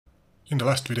In the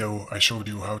last video I showed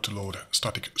you how to load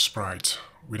static sprites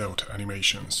without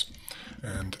animations,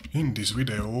 and in this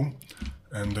video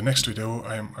and the next video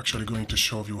I am actually going to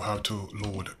show you how to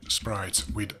load sprites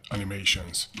with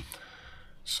animations.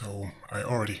 So I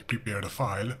already prepared a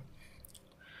file,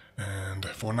 and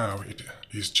for now it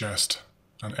is just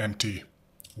an empty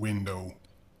window,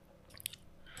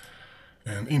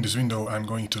 and in this window I'm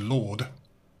going to load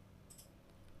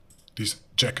this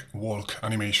Jack walk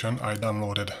animation I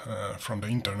downloaded from the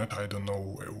internet. I don't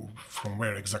know from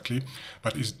where exactly,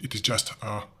 but it is just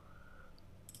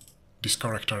this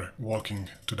character walking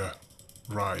to the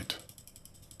right.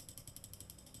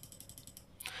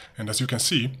 And as you can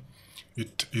see,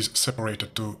 it is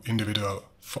separated to individual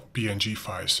PNG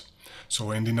files.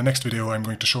 So, and in the next video I'm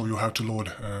going to show you how to load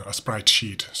a sprite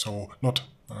sheet. So not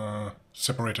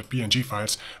separated PNG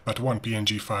files, but one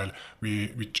PNG file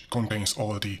which contains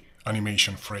all the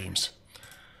animation frames.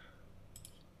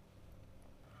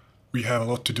 We have a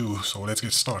lot to do, so let's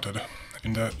get started.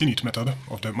 In the init method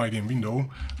of the mygame window,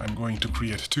 I'm going to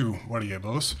create two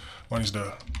variables. One is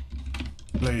the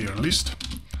player list,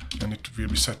 and it will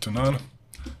be set to none.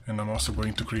 And I'm also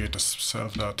going to create a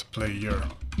self.player,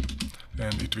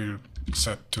 and it will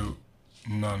set to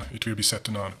none. It will be set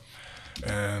to none.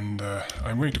 And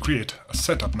I'm going to create a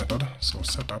setup method, so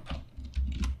setup.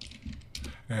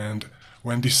 And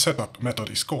when this setup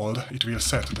method is called, it will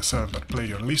set the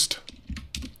self.player list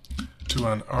to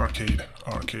an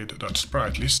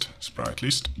arcade.sprite list,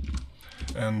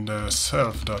 and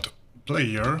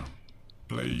self.player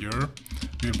will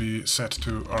be set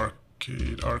to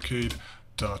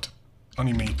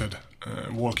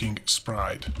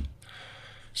AnimatedWalkingSprite.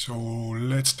 So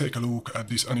let's take a look at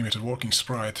this animated walking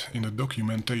sprite in the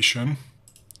documentation.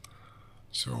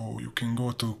 So you can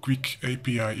go to Quick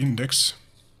API Index,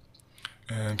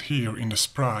 and here in the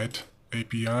Sprite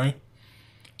API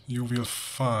you will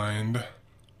find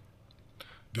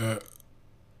the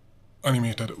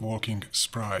animated walking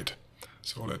sprite.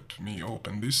 So let me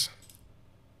open this.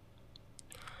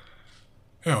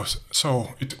 Yes,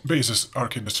 so it bases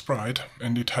arcade.sprite,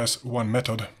 and it has one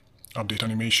method, update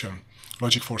animation,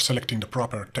 logic for selecting the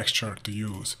proper texture to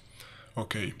use.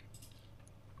 Okay,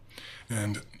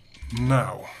 and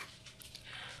now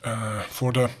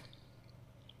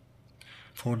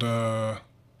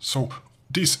so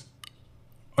this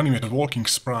animated walking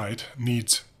sprite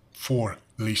needs four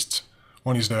lists.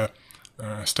 One is the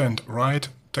stand right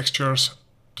textures,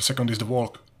 the second is the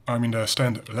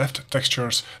stand left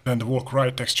textures, then the walk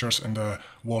right textures, and the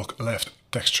walk left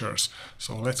textures.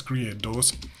 So let's create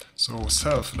those. So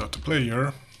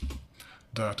self.player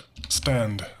that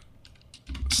stand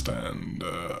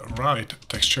right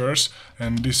textures,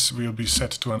 and this will be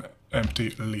set to an empty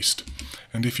list.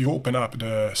 And if you open up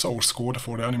the source code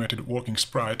for the animated walking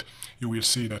sprite, you will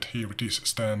see that here it is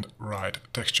stand right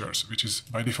textures, which is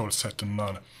by default set to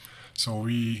none. So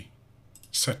we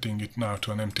setting it now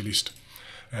to an empty list,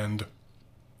 and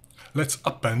let's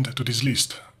append to this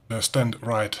list the stand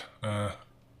right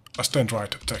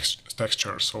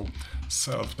texture. So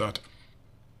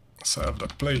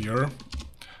self.player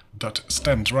that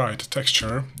stand right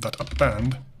texture that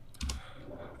append,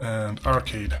 and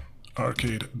arcade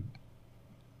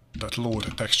that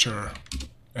load texture,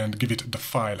 and give it the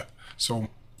file. So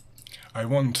I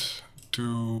want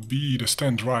to be the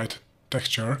stand right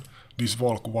texture, this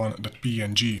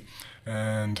walk1.png,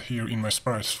 and here in my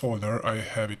sprites folder I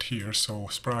have it here. So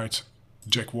sprites,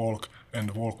 jack walk,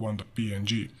 and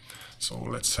walk1.png. So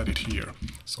let's set it here.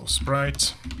 So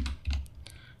sprites,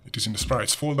 it is in the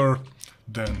sprites folder,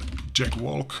 then jack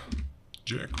walk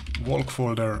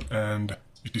folder, and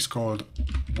it is called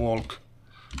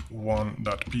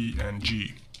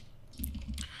walk1.png.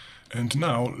 And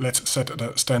now let's set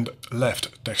the stand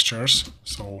left textures.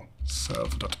 So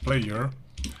self.player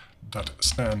that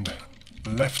stand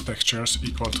left textures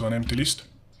equal to an empty list,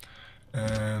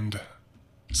 and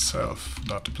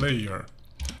self.player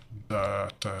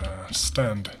that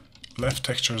stand left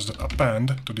textures that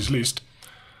append to this list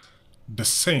the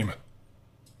same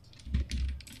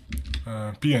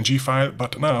PNG file,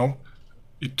 but now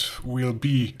it will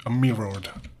be mirrored.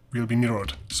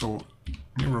 So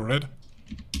mirrored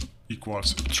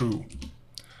equals true.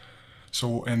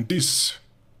 So, and this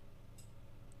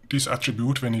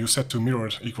attribute, when you set to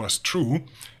mirrored equals true,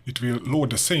 it will load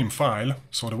the same file,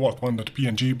 so the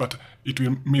walk1.png, but it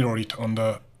will mirror it on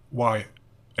the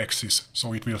y-axis,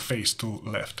 so it will face to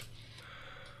left.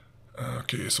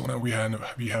 Okay, so now we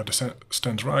have the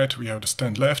stand right, we have the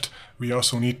stand left. We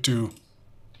also need to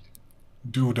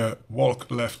do the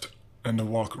walk left and the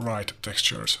walk right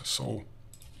textures. So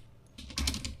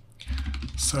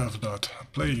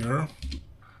self.player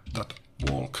that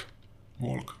walk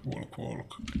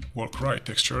right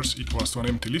textures equals to an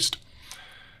empty list.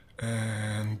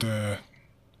 And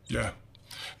yeah,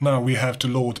 now we have to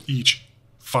load each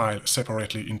file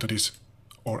separately into this,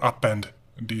 or append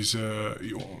these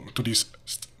to these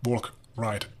walk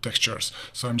right textures.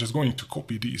 So I'm just going to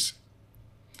copy these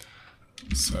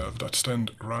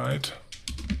self.stand_right,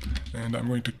 and I'm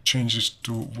going to change this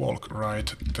to walk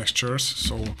right textures.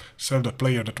 So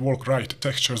self.player.walk right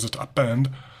textures that append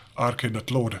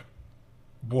arcade.load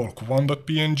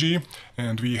walk1.png,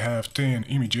 and we have 10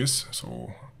 images,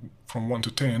 so from 1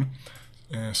 to 10.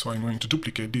 So I'm going to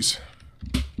duplicate this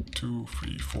 2,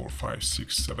 3, 4, 5,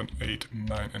 6, 7, 8,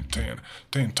 9, and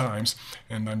 10 times,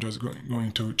 and I'm just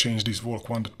going to change this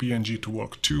walk1.png to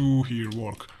walk2, here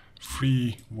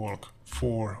walk3,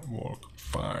 walk4,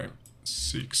 walk5,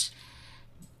 6,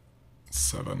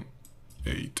 7,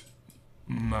 8,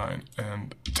 9,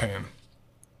 and 10.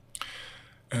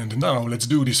 And now let's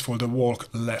do this for the walk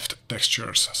left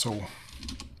textures. So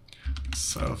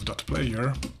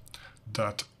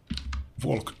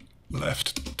self.player.walk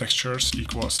left textures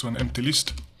equals to an empty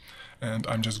list, and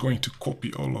I'm just going to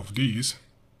copy all of these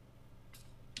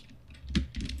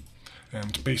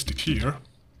and paste it here,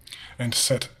 and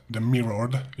set the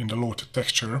mirrored in the load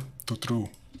texture to true.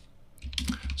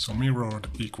 So mirrored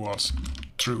equals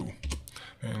true,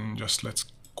 and just let's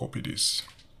copy this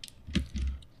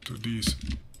to these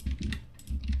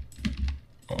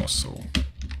also.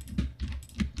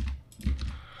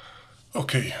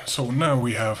 Okay, so now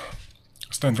we have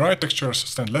stand right textures,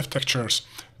 stand left textures,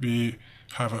 we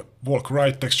have a walk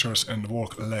right textures and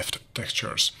walk left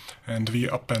textures, and we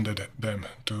appended them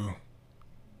to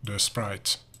the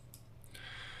sprites.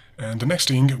 And the next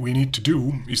thing we need to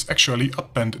do is actually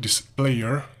append this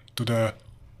player to the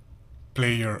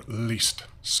player list.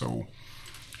 So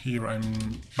here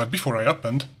but before I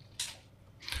append,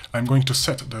 I'm going to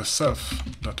set the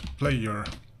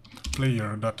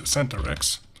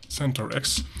self.player.centerx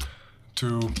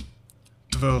to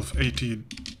 1280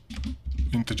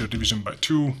 integer division by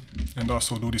 2, and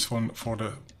also do this one for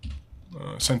the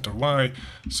center Y,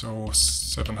 so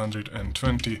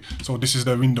 720. So this is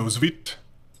the Windows width,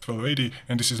 1280,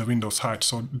 and this is the Windows height.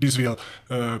 So this will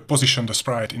position the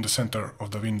sprite in the center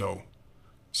of the window.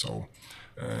 So,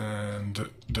 and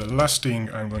the last thing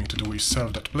I'm going to do is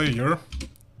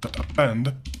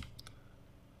self.player.append,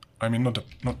 I mean not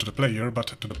to the player,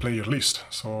 but to the player list.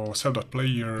 So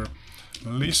self.player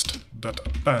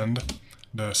list.append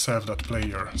the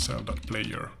self.player.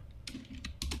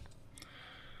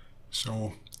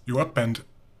 So you append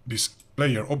this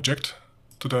player object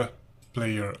to the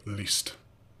player list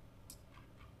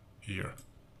here.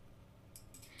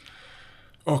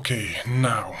 Okay,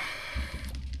 now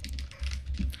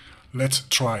let's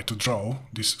try to draw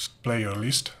this player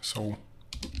list. So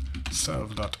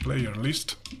self.player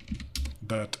list.draw,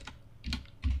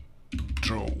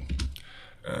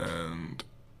 and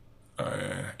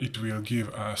it will give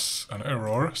us an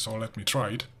error, so let me try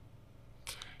it.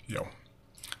 Yeah,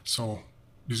 so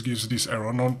this gives this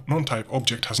error: non-type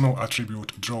object has no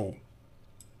attribute draw.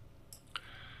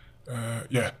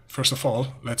 Yeah, first of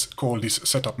all, let's call this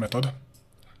setup method.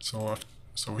 So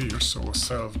here, so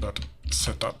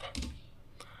self.setup,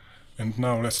 and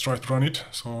now let's try to run it.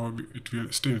 So it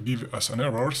will still give us an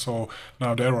error. So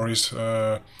now the error is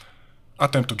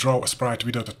attempt to draw a sprite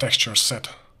without a texture set.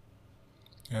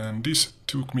 And this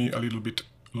took me a little bit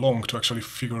long to actually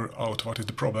figure out what is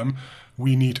the problem.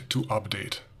 We need to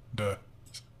update the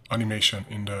animation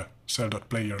in the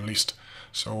self.player list.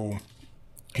 So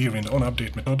here in the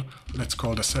onUpdate method, let's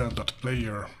call the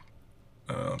self.player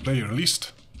player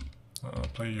list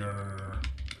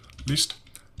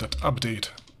that update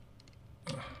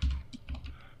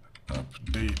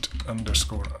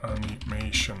underscore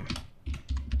animation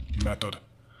method.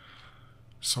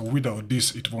 So without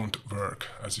this it won't work,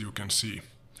 as you can see.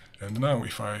 And now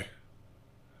if I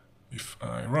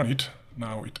run it,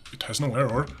 now it has no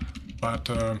error, but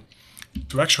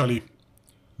to actually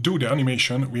do the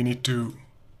animation we need to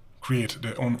create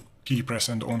the onKey press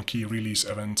and onKey release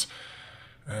events.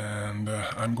 And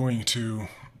I'm going to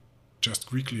just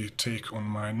quickly take a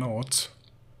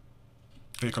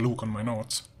look on my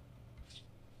notes.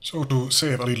 So to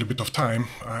save a little bit of time,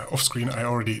 off screen I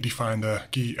already defined the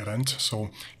key event.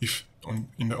 So if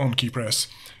in the onKey press,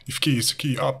 if key is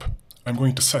key up, I'm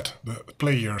going to set the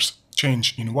player's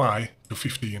change in Y to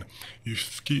 15.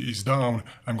 If key is down,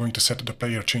 I'm going to set the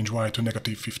player change Y to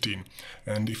 -15.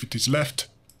 And if it is left,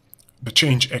 the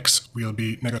change X will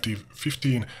be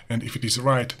 -15, and if it is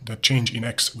right, the change in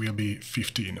X will be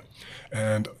 15.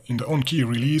 And in the onKey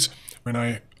release, when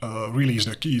I release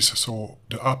the keys, so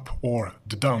the up or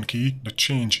the down key, the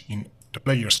change in the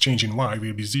player's change in Y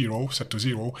will be 0, set to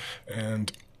 0,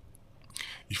 and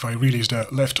if I release the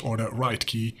left or the right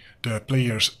key, the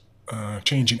player's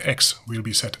change in X will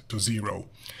be set to 0.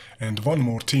 And one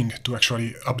more thing to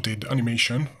actually update the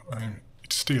animation,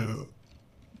 it's still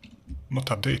not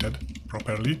updated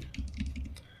properly,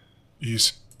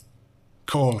 is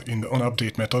call in the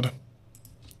onUpdate method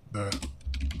the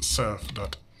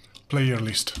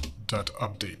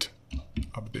self.playerList.update.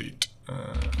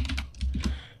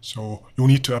 So you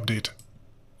need to update.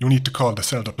 You need to call the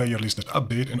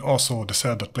self.playerList.update and also the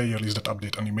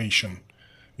self.playerList.update animation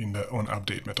in the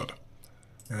onUpdate method.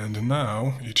 And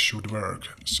now it should work.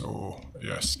 So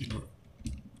yes, it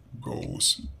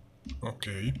goes.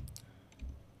 Okay.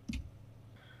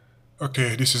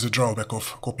 Okay, this is the drawback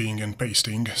of copying and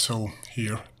pasting. So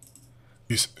here,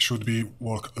 this should be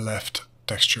walk left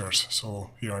textures.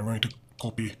 So here I'm going to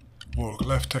copy walk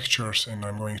left textures and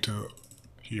I'm going to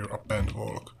here append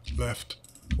walk left,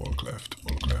 walk left,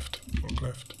 walk left, walk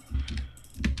left.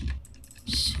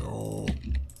 So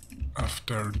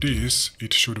after this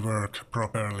it should work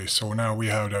properly. So now we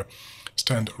have the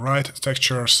stand right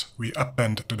textures, we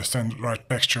append to the stand right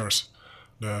textures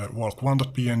the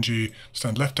walk1.png,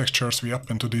 stand left textures, we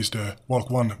append to this the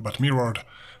walk1 but mirrored,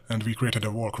 and we created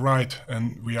a walk right,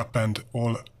 and we append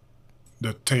all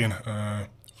the 10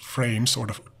 frames or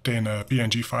the 10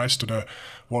 PNG files to the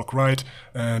walk right,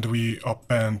 and we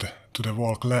append to the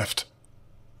walk left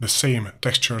the same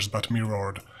textures but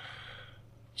mirrored.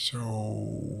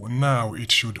 So now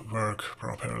it should work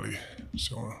properly.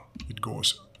 So it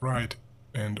goes right,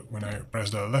 and when I press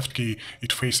the left key,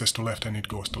 it faces to left and it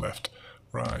goes to left,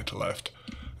 right, left,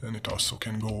 and it also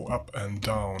can go up and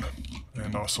down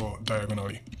and also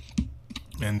diagonally.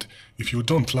 And if you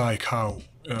don't like how,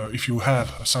 if you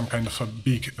have some kind of a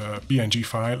big PNG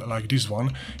file like this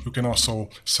one, you can also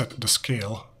set the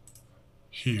scale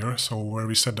here. So where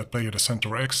we set the player the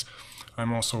center X,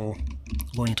 I'm also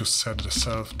going to set the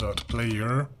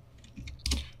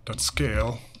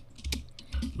self.player.scale.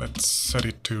 Let's set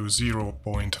it to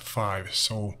 0.5,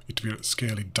 so it will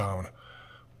scale it down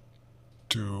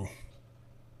to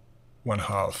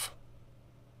 1/2.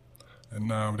 And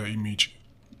now the image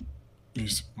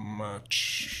is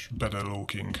much better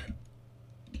looking.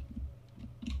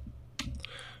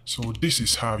 So this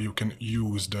is how you can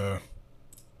use the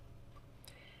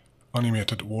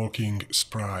animated walking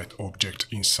sprite object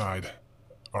inside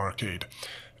Arcade.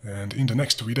 And in the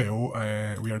next video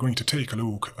we are going to take a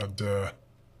look at the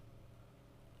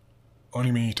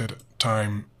animated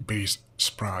time-based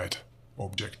sprite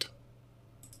object.